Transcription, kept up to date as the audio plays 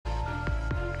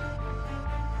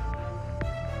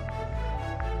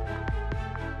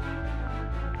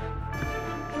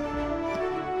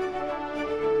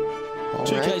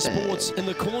2K Sports and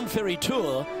the Corn Ferry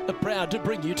Tour are proud to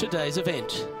bring you today's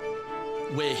event.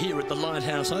 We're here at the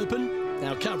Lighthouse Open.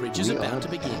 Our coverage is about to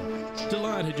begin.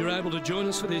 Delighted you're able to join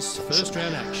us for this first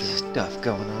round action. Stuff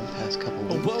going on past couple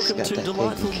weeks. Well, welcome to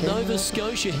delightful Nova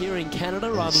Scotia here in Canada.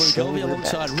 I'm Luke Elvey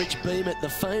alongside Rich Beam at the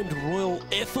famed Royal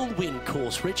Ethalwind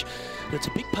course, Rich. And it's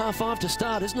a big par 5 to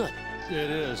start, isn't it?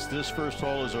 It is. This first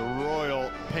hole is a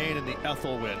royal pain in the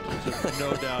Ethalwind. There's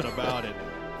no doubt about it.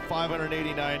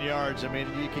 589 yards. I mean,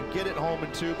 you can get it home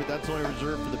in 2, but that's only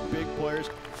reserved for the big players.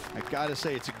 I gotta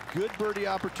say, it's a good birdie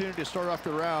opportunity to start off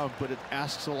the round, but it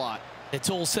asks a lot. It's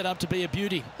all set up to be a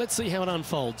beauty. Let's see how it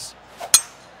unfolds.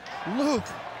 Luke,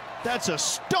 that's a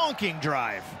stonking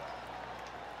drive.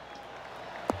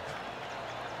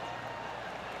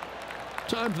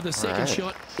 Time for the second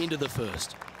shot into the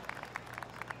first.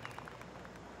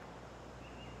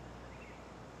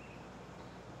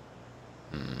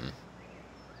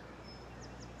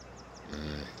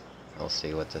 We'll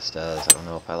see what this does. I don't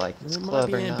know if I like this It club might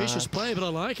be or an ambitious not. play, but I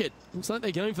like it. Looks like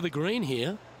they're going for the green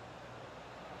here.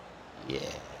 Yeah.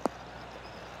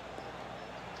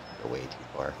 Go way too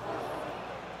far.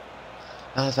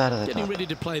 Not as bad as I thought. Getting ready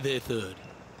to play their third.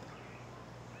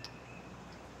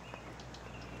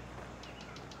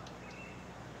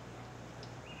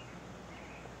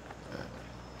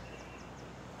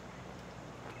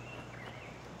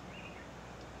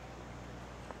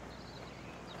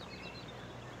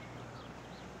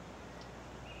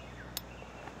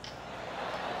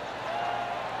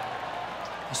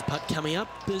 This putt coming up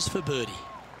is for birdie.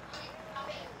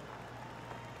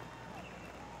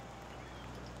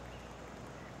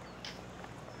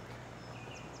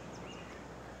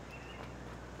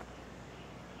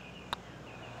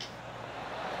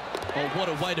 Oh, what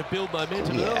a way to build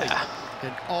momentum early.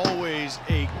 And always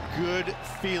a good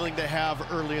feeling to have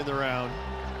early in the round.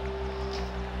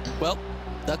 Well,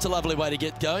 that's a lovely way to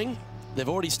get going. They've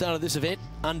already started this event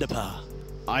under par.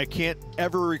 I can't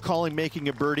ever recall him making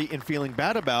a birdie and feeling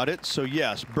bad about it. So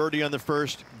yes, birdie on the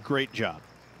first, great job.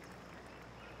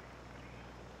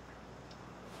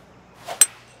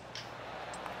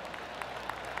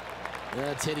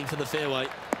 That's heading for the fairway.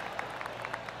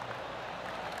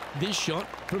 This shot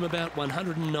from about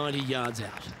 190 yards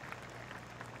out.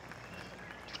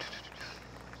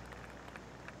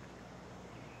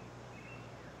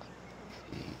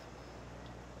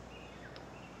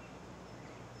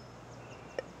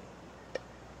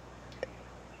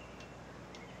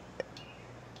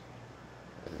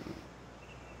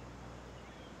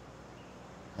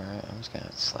 Alright, I'm just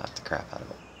gonna slap the crap out of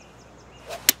it.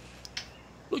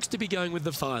 Looks to be going with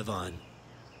the 5-iron.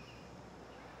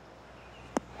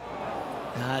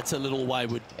 That's a little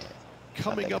wayward.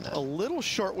 Coming up a little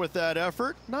short with that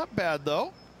effort. Not bad,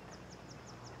 though.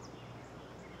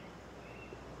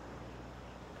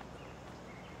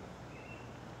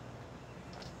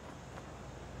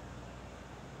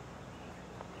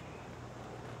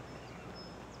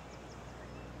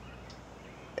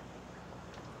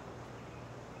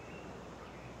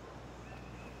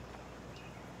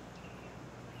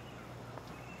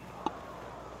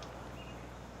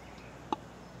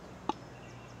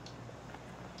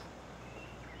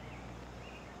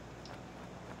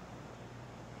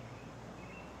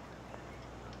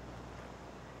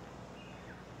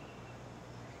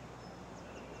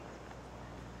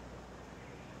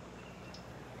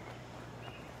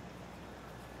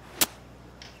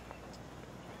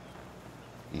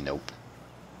 Nope.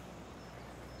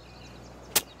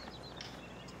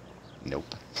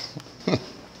 Nope. Alright,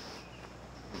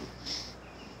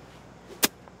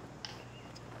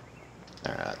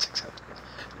 that's acceptable.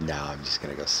 Now I'm just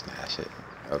gonna go smash it.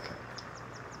 Okay.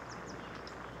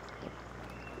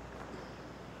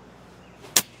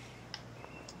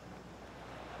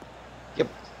 Yep.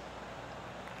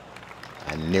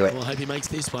 I knew it. Well, I hope he makes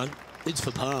this one. It's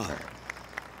for par.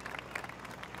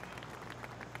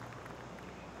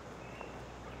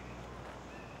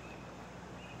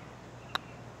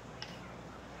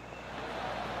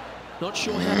 Not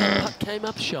sure how that putt came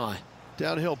up shy.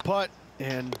 Downhill putt,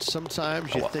 and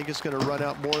sometimes you think it's going to run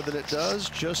out more than it does.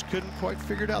 Just couldn't quite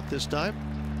figure it out this time.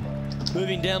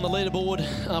 Moving down the leaderboard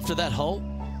after that hole.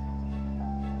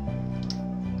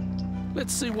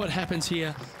 Let's see what happens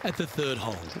here at the third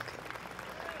hole.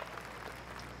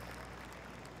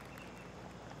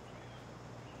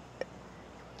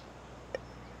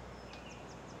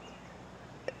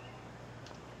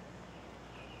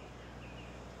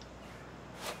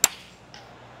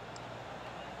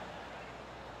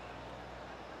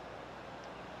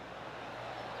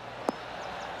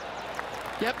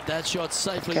 Yep, that shot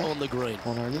safely on the green.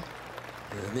 And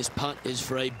this putt is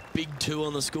for a big 2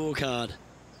 on the scorecard.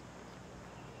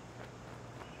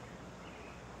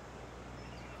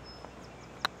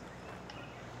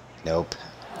 Nope.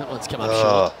 That one's come up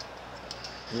short.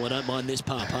 Oh, I don't mind this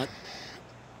par putt.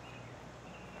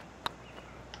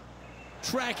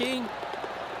 Tracking.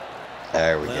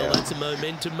 There we go. Well, that's a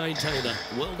momentum maintainer.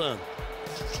 Well done.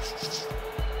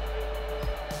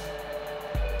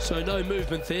 So no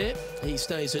movement there. He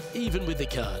stays at even with the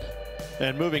card.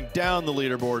 And moving down the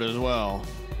leaderboard as well.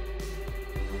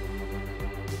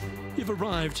 You've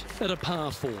arrived at a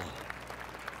par 4.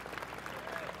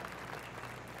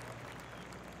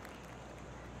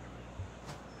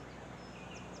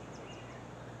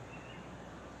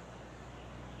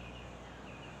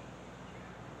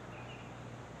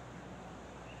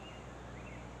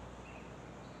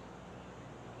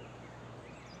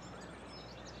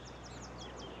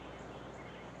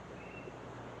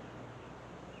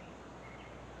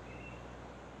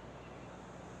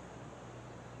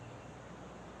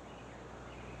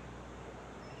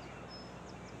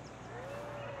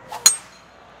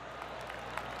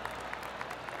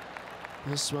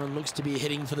 This one looks to be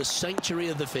heading for the sanctuary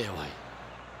of the fairway.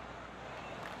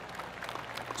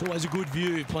 It's always a good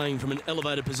view playing from an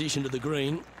elevated position to the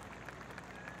green.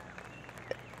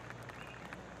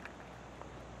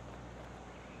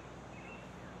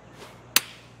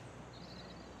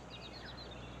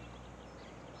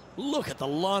 Look at the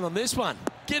line on this one.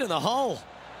 Get in the hole.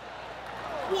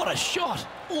 What a shot.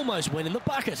 Almost went in the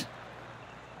bucket.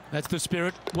 That's the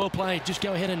spirit. Well played. Just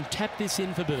go ahead and tap this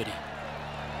in for birdie.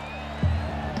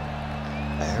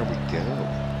 There we go.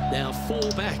 Now 4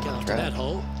 back after that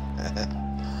hole. That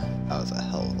was a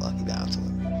hell of a lucky bounce.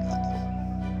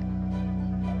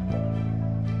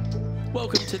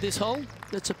 Welcome to this hole.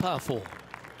 It's a par 4.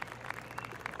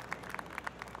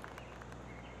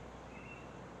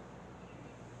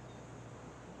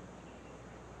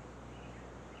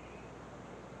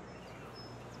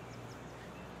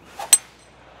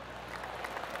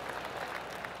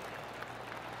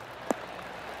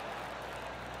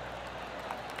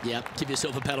 Yeah, give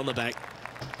yourself a pat on the back.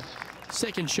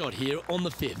 Second shot here on the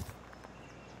 5th.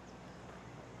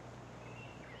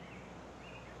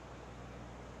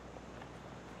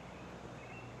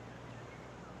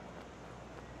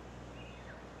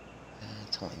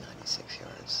 It's only 96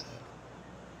 yards.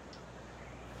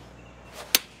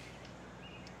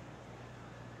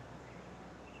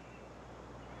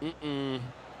 So.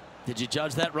 Did you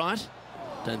judge that right?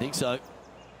 Don't think so.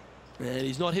 And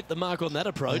he's not hit the mark on that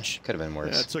approach. Could have been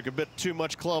worse. Yeah, took a bit too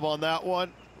much club on that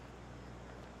one.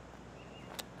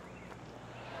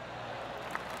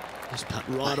 Just putt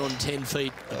right on 10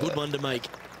 feet. A good one to make.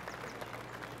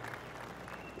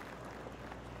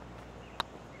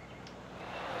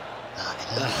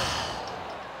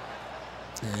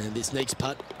 And this next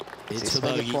putt, it's for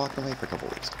bogey. Walk away for a couple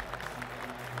weeks.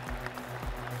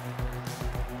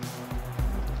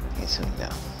 Can't swing now.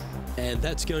 And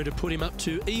that's going to put him up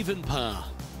to even par.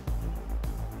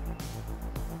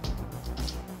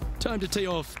 Time to tee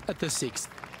off at the 6th.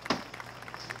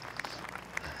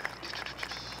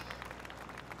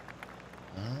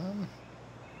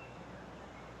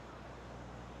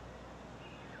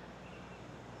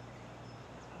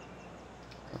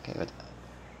 Okay with that.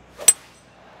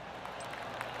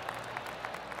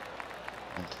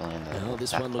 Well,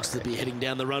 this one looks to be heading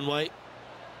down the runway.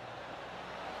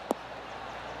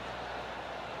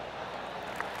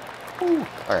 Ooh.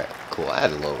 All right, cool. I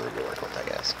had a low reward with that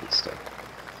guy. Good stuff.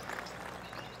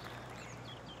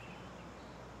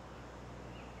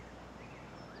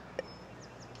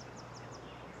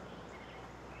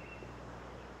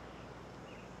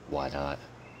 Why not?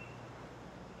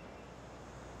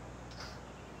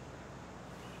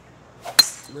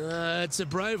 It's a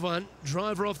brave one.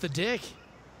 Driver off the deck.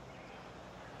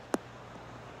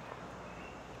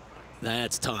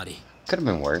 That's tidy. Could have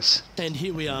been worse. And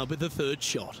here we are with the 3rd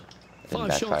shot.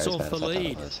 5 shots backfire as off bad the as I thought it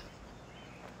lead. was.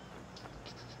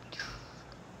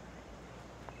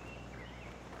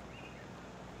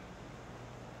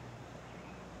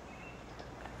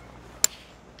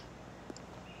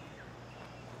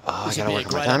 Oh, I gotta work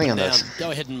on my timing on this.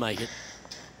 Go ahead and make it.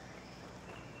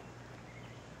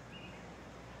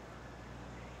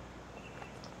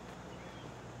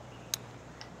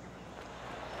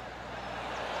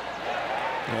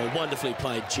 Oh, wonderfully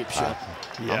played chip shot.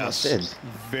 Yes,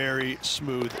 very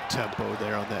smooth tempo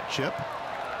there on that chip.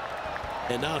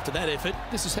 And after that effort,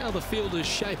 this is how the field is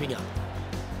shaping up.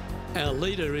 Our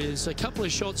leader is a couple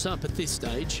of shots up at this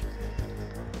stage.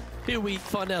 Here we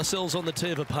find ourselves on the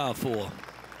tee of a par 4.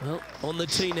 Well, on the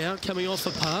tee now, coming off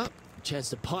a par.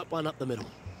 Chance to pipe one up the middle.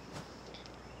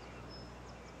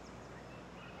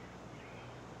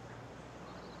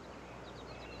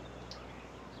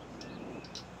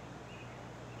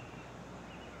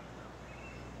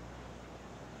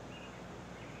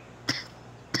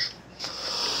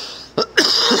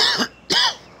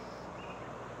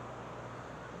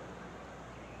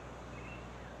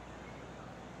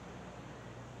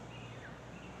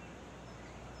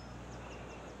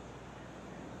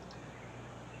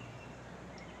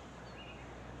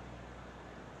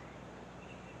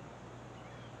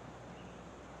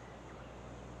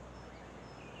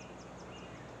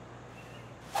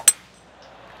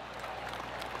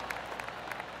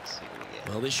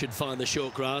 Well, this should find the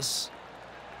short grass.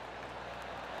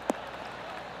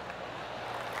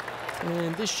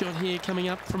 And this shot here coming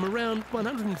up from around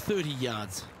 130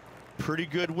 yards. Pretty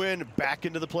good wind back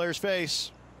into the player's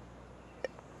face.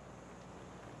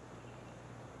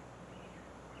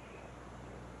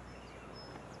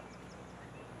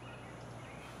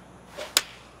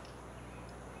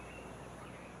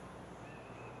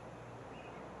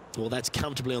 Well, that's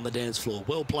comfortably on the dance floor.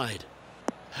 Well played.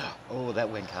 Oh, that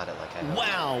wind caught it like I know.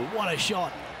 Wow, what a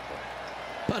shot.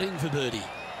 Putting for birdie.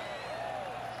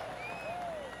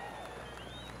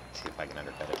 See if I can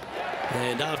undercut it.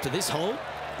 And after this hole,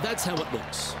 that's how it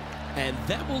looks. And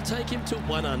that will take him to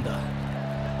 1 under.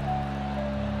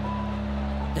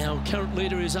 Our current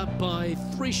leader is up by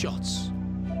 3 shots.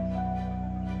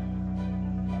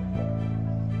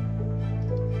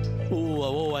 Oh, I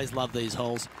always love these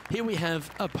holes. Here we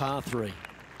have a par 3.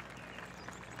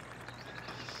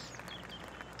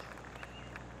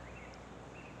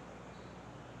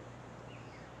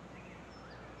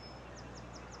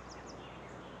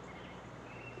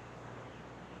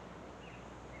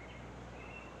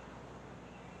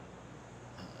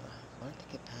 I want to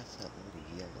get past that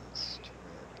little yellow strip.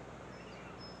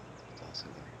 It's also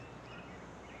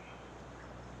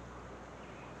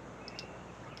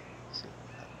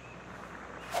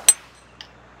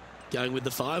Going with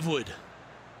the 5 wood.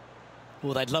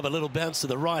 Well, they'd love a little bounce to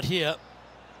the right here.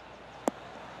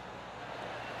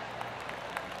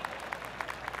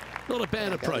 Not a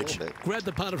bad approach. Grab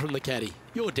the putter from the caddy.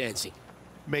 You're dancing.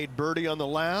 Made birdie on the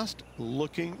last.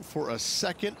 Looking for a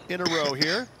second in a row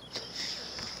here.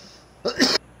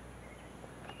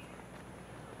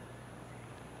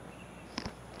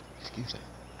 Excuse me.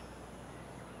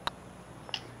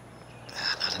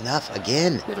 Not enough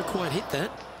again. Never quite hit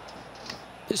that.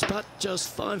 This putt just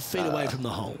 5 feet away from the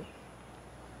hole.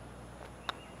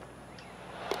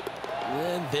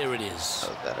 And there it is. That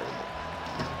was better.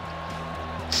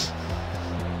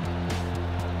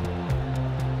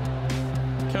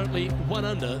 Currently 1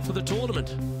 under for the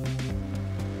tournament.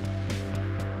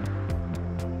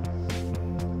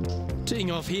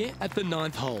 Teeing off here at the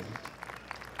 9th hole.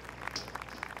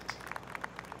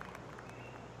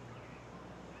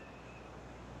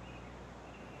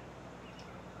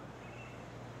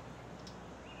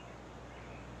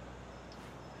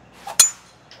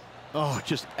 Oh,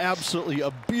 just absolutely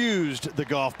abused the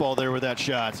golf ball there with that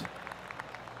shot.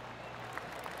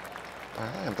 All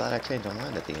right, I'm glad I changed my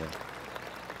mind at the end.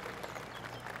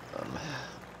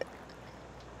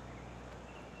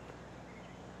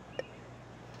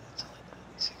 That's only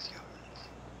 96 yards.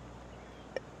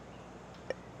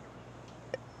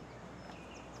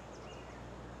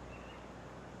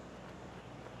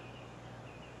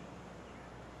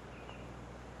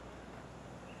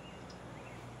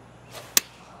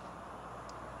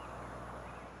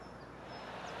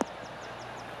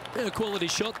 A quality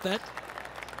shot, that.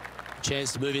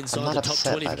 Chance to move I'm inside not the top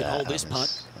upset 20 if by you can that. hold this I'm putt.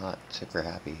 just not super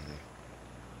happy either.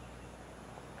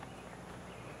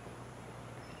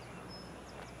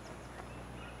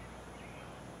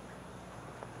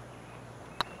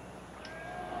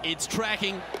 It's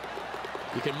tracking.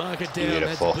 You can mark it down.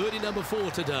 Beautiful. That's birdie number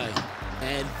 4 today.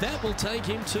 And that will take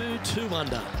him to 2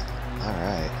 under. All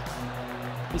right.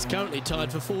 He's currently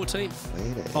tied for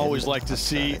 14th. Way to Always end like to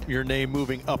see upside. your name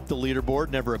moving up the leaderboard.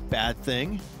 Never a bad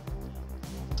thing.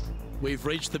 We've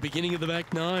reached the beginning of the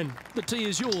back 9. The tee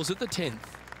is yours at the 10th.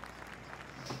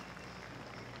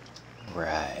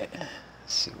 Right.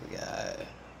 Let's see what we got.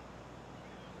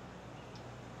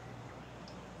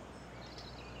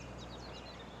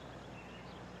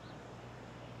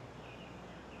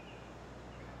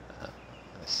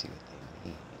 Let's see what they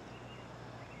need.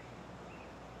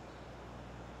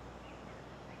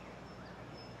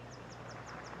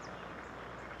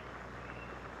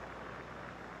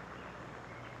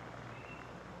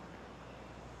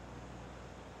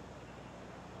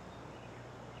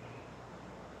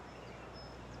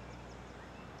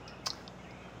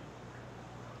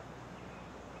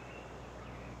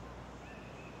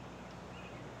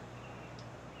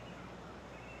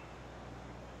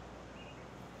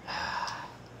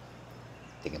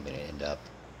 I think I'm going to end up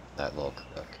that little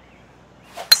crook.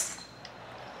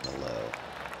 The low.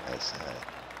 Right side.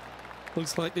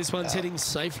 Looks like this one's heading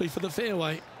safely for the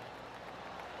fairway.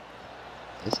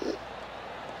 Is it?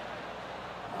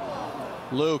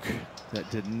 Luke, that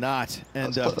did not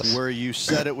end up close. where you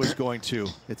said it was going to.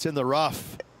 It's in the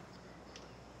rough.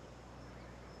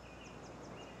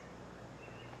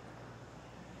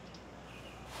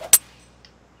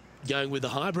 Going with the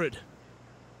hybrid.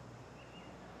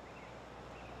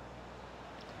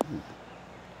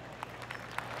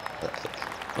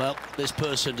 Well, this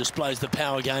person displays the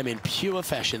power game in pure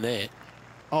fashion there.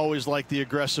 Always like the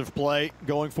aggressive play,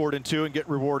 going for it in 2 and get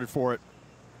rewarded for it.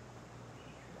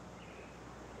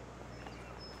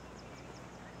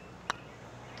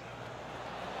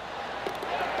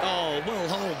 Oh, well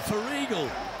hold for eagle.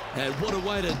 And what a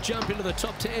way to jump into the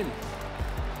top 10.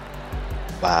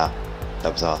 Wow,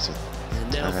 that was awesome.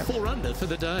 And now 4 under for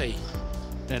the day.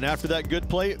 And after that good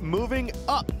play, moving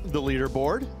up the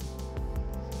leaderboard.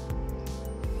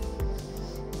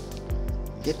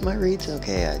 Getting my reads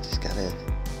okay, I just gotta hit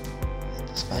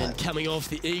the spot. And coming off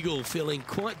the eagle, feeling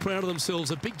quite proud of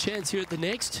themselves. A big chance here at the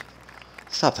next.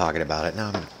 Stop talking about it. Now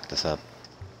I'm gonna put this up.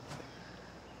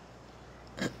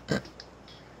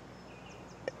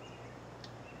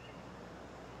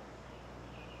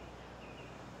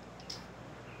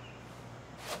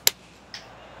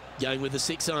 Going with the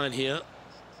 6-iron here.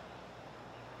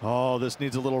 Oh, this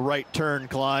needs a little right turn,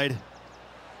 Clyde.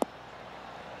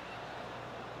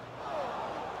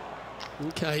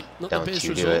 Okay, not Don't the best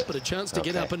you do result, it. but a chance to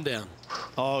get Okay. up and down.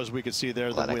 Oh, as we can see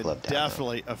there, Glad the I wind clubbed down,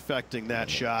 definitely affecting that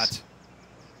Yes. shot.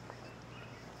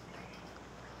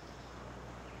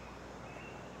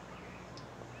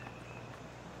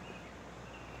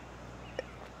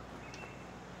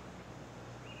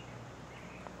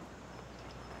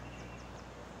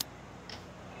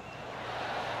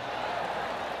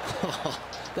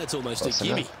 That's almost Close a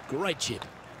gimme. enough. Great chip.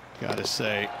 Gotta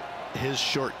say, his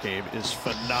short game is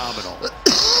phenomenal.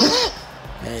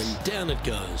 And down it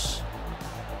goes.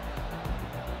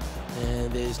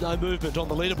 And there's no movement on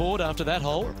the leaderboard after that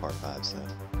hole. Or par 5, so.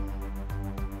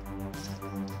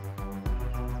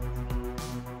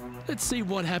 Let's see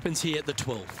what happens here at the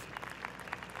 12th.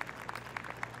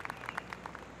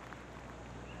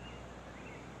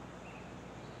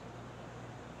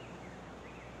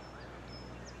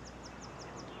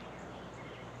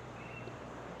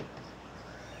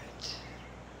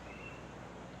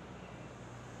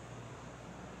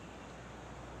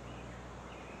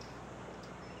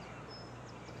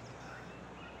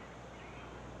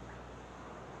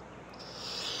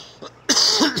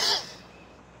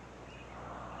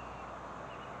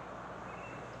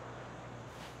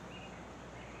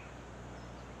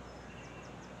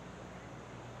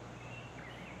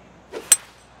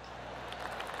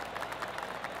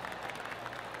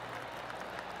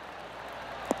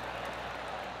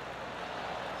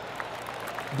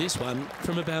 This one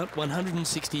from about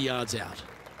 160 yards out.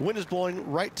 Wind is blowing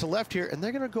right to left here, and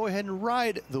they're going to go ahead and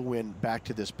ride the wind back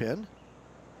to this pin.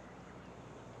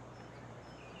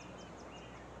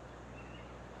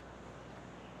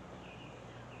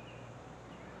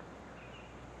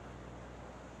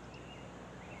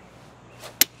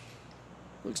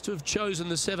 Looks to have chosen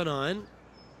the 7-iron.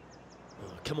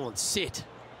 Oh, come on, sit.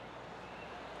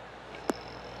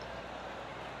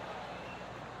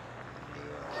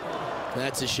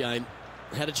 That's a shame.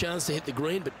 Had a chance to hit the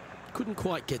green, but couldn't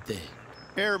quite get there.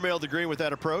 Airmailed the green with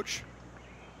that approach.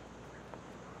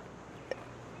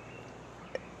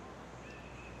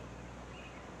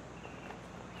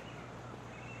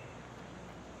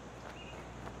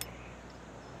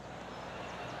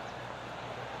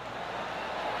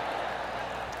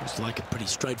 Looks like a pretty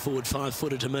straightforward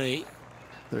 5-footer to me.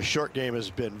 Their short game has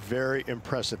been very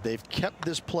impressive. They've kept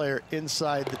this player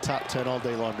inside the top 10 all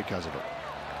day long because of it.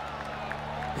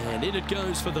 And in it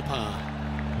goes for the par.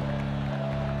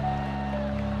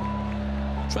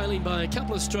 Trailing by a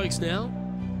couple of strokes now.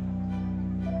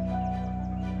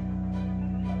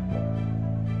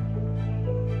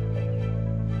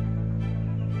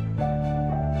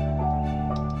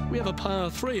 We have a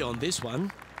par 3 on this one.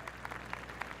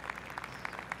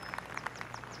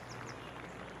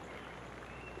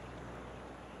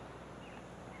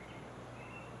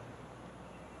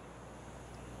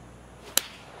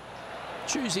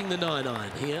 Choosing the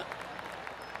 9-iron here.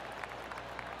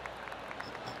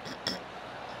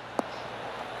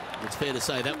 It's fair to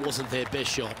say that wasn't their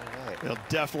best shot. Well,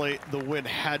 definitely the wind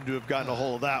had to have gotten a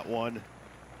hold of that one.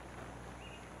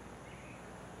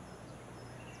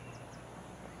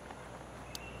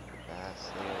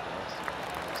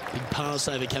 Big par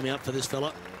saver coming up for this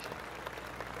fella.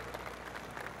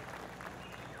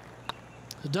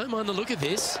 Don't mind the look of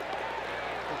this.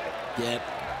 Yeah,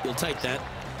 you'll take that.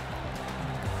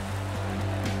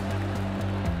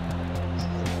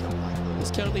 He's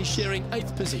currently sharing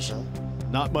 8th position.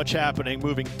 Not much happening,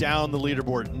 moving down the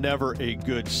leaderboard, never a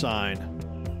good sign.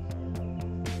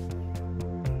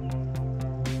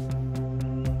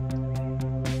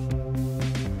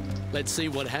 Let's see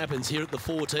what happens here at the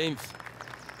 14th.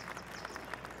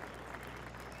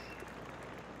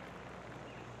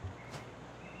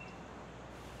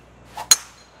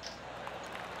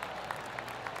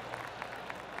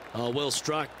 Oh, well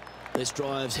struck. This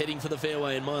drive's heading for the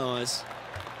fairway in my eyes.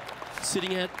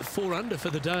 Sitting at 4 under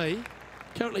for the day.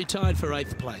 Currently tied for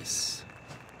 8th place.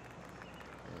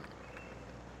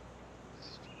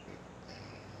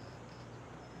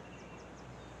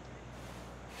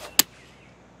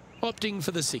 Opting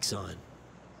for the 6-iron.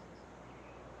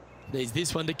 Needs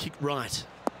this one to kick right.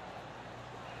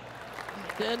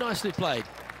 Yeah, nicely played.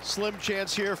 Slim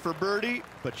chance here for birdie,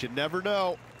 but you never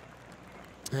know.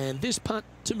 And this putt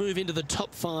to move into the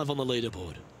top 5 on the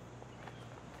leaderboard.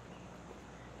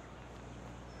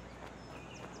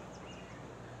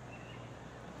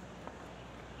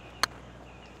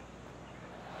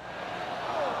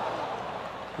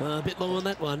 A bit long on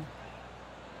that one.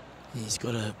 He's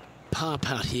got a par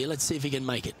putt here. Let's see if he can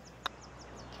make it.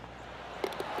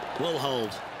 Well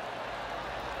hold.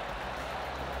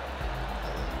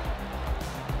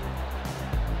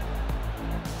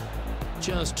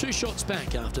 Just 2 shots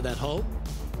back after that hole.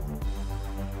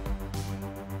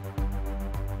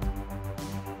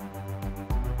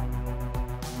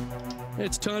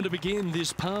 It's time to begin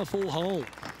this par 4 hole.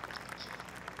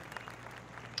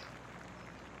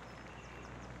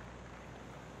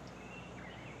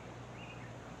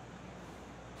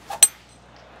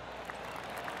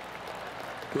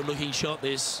 Good looking shot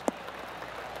this.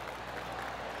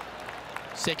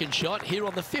 Second shot here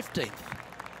on the 15th.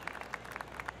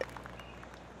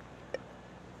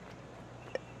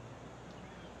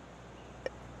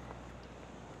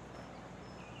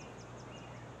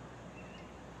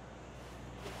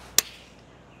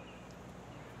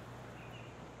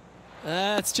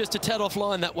 It's just a tad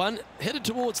offline, that one. Headed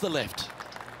towards the left.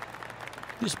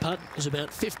 This putt is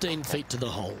about 15 feet to the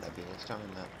hole.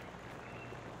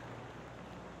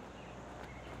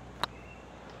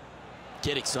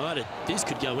 Get excited. This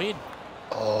could go in.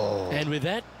 Oh. And with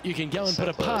that, you can go and put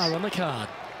a par on the card.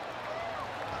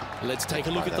 Let's take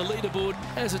a look at the leaderboard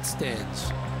as it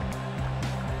stands.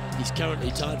 He's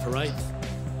currently tied for 8th.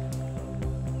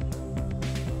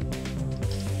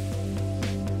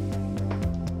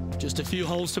 Just a few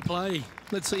holes to play.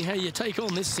 Let's see how you take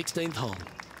on this 16th hole.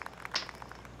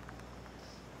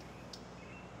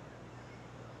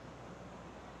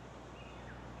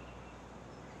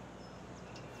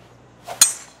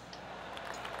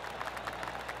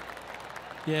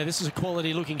 Yeah, this is a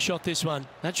quality looking shot, this one.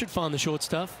 That should find the short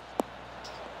stuff.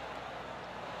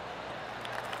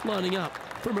 Lining up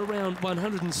from around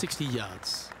 160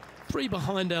 yards. 3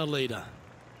 behind our leader.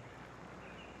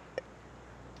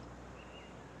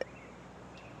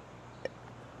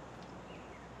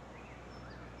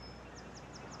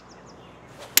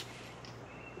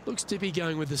 Looks to be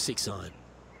going with the 6-iron.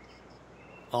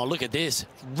 Oh, look at this.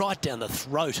 Right down the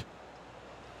throat.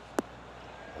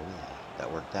 Ooh,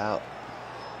 that worked out.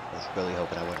 I was really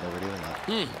hoping I wasn't overdoing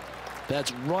that.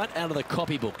 That's right out of the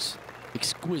copybooks.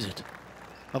 Exquisite.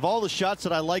 Of all the shots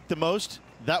that I like the most,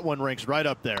 that one ranks right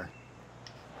up there.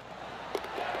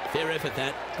 Fair effort,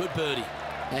 that. Good birdie.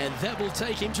 And that will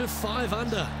take him to 5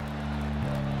 under.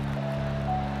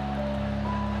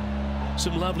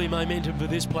 Some lovely momentum for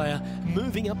this player,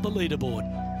 moving up the leaderboard.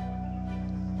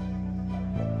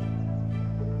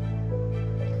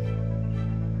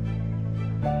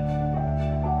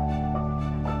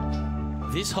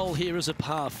 This hole here is a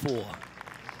par 4.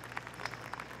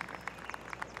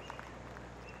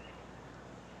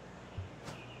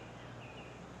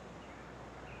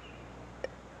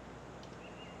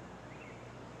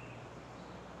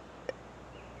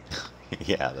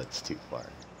 Yeah, that's too far.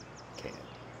 Can't.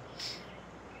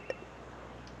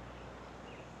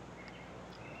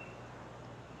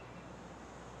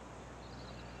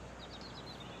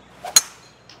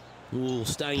 Ooh,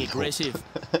 staying aggressive.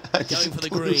 Going for the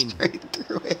green. Straight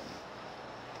through it.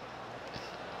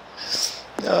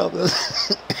 No,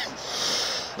 this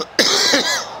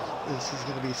is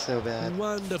going to be so bad.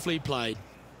 Wonderfully played.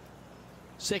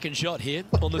 Second shot here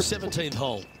on the 17th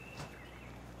hole.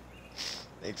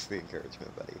 Thanks for the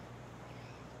encouragement, buddy.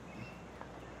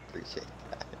 Appreciate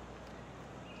that.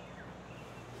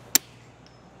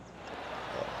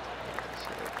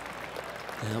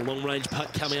 Now, long-range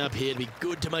putt coming up here. It'd be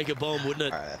good to make a bomb, wouldn't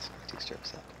it? All right, that's 2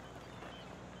 strokes up.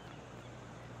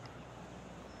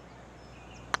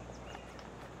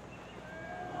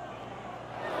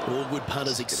 All good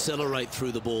putters accelerate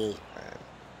through the ball.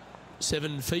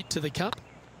 7 feet to the cup.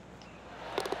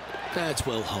 That's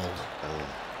well holed.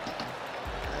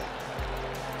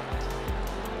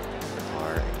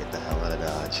 Par and get the hell out of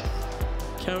Dodge.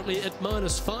 Currently at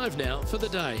 -5 now for the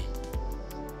day.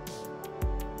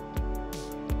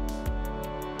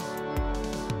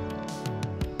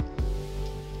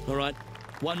 All right,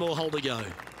 one more hole to go.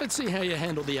 Let's see how you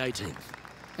handle the 18th.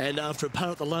 And after a par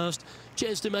at the last,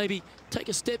 chance to maybe take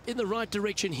a step in the right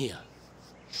direction here.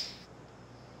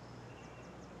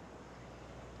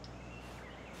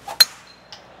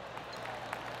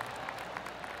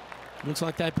 Looks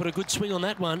like they put a good swing on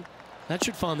that one. That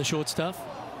should find the short stuff.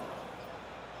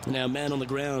 Now, man on the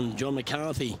ground, John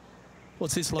McCarthy.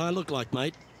 What's this lie look like,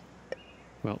 mate?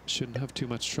 Well, shouldn't have too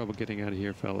much trouble getting out of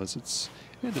here, fellas. It's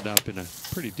ended up in a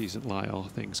pretty decent lie, all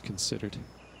things considered.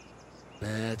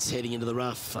 That's heading into the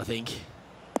rough, I think.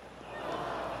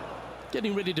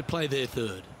 Getting ready to play their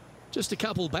third. Just a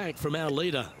couple back from our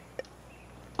leader.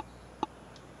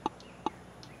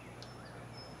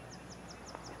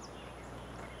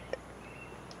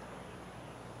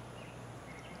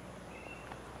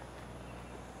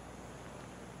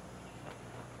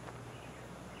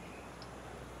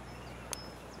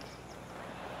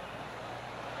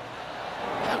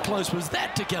 Close was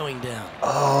that to going down?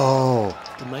 Oh,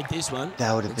 To make this one,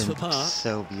 that would have it's been for par.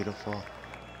 so beautiful.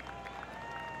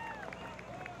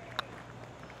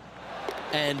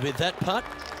 And with that putt,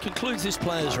 concludes this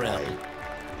players' round.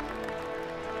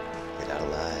 Get out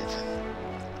alive.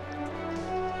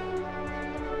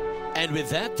 And with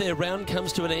that, their round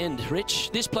comes to an end.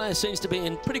 Rich, this player seems to be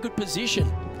in pretty good position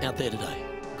out there today.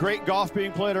 Great golf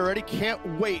being played already. Can't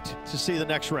wait to see the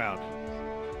next round.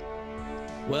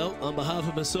 Well, on behalf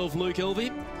of myself, Luke Elvey,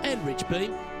 and Rich B,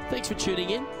 thanks for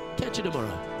tuning in. Catch you tomorrow.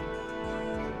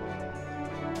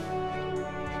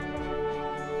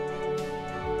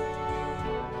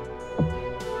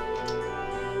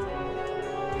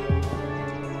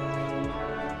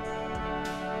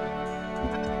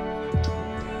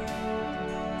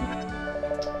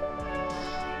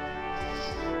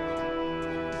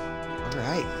 All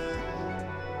right.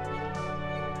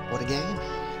 What a game.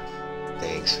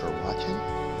 Thanks for watching.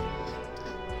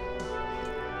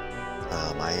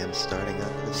 I am starting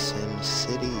up the Sim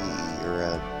City,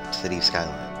 or City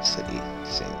Skyline, City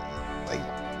Sim, like,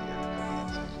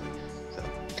 yeah, so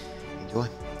enjoy.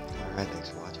 All right, thanks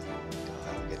for watching.